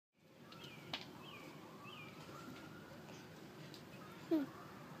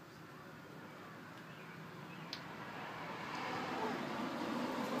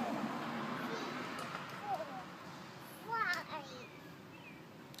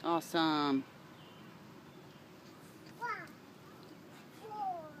Awesome. 1, 4,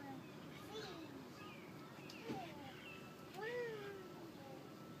 3, 2, 1.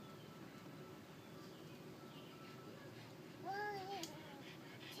 1,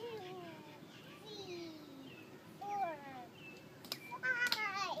 2, 3, 4,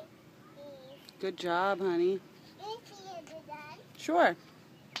 5. Good job, honey. Is it done? Sure.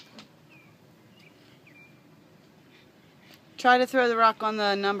 Try to throw the rock on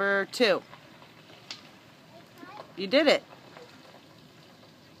the number 2. You did it.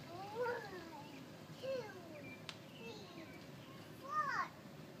 1, 2, 3, 4.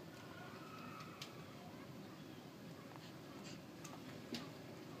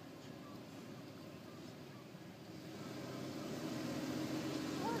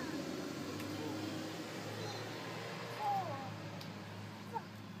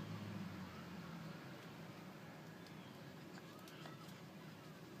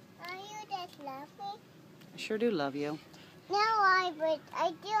 Are you just laughing? I sure do love you. But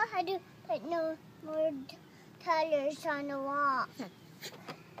I still had to put no more colors on the wall.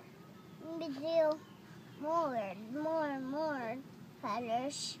 Still more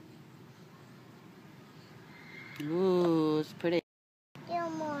colors. Ooh, it's pretty. Still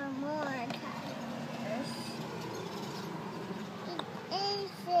more colors.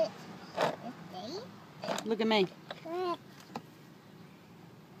 Is it okay? Look at me.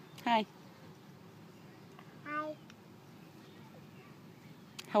 Hi. Hi.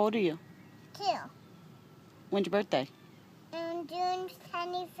 How old are you? 2. When's your birthday? On June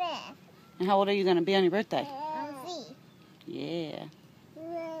 25th. And how old are you going to be on your birthday? 3. Yeah.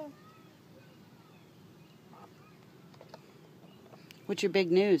 What's your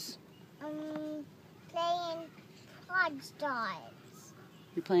big news? Playing pod stars.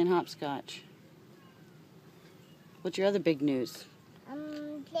 You're playing hopscotch. What's your other big news?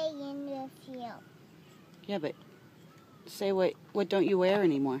 Playing with you. Yeah, but say what don't you wear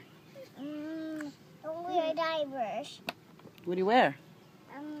anymore? Wear diapers. What do you wear?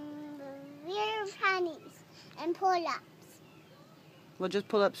 Wear panties and pull-ups. Well, just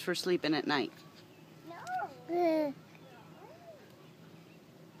pull-ups for sleeping at night. No.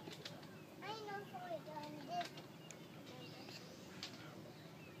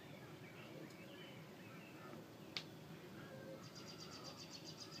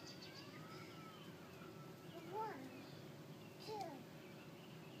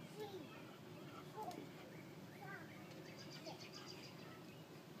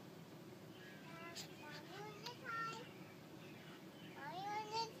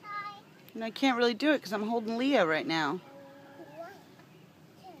 And I can't really do it because I'm holding Leah right now.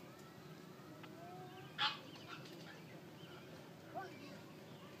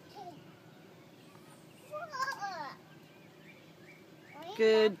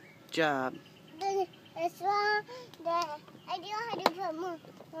 Good job. It's wrong that I do have to put more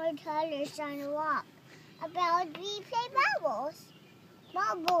colors on the wall. About we play bubbles.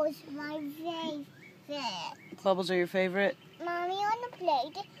 Bubbles, my favorite. Bubbles are your favorite? Mommy on the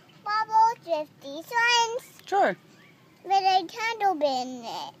plate. Bubbles with these ones. Sure. With a candle bin in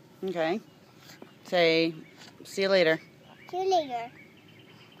it. Okay. Say, see you later. See you later.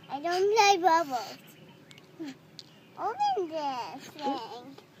 I don't play bubbles. Open this thing.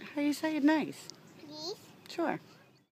 How do you say it nice? Please. Sure.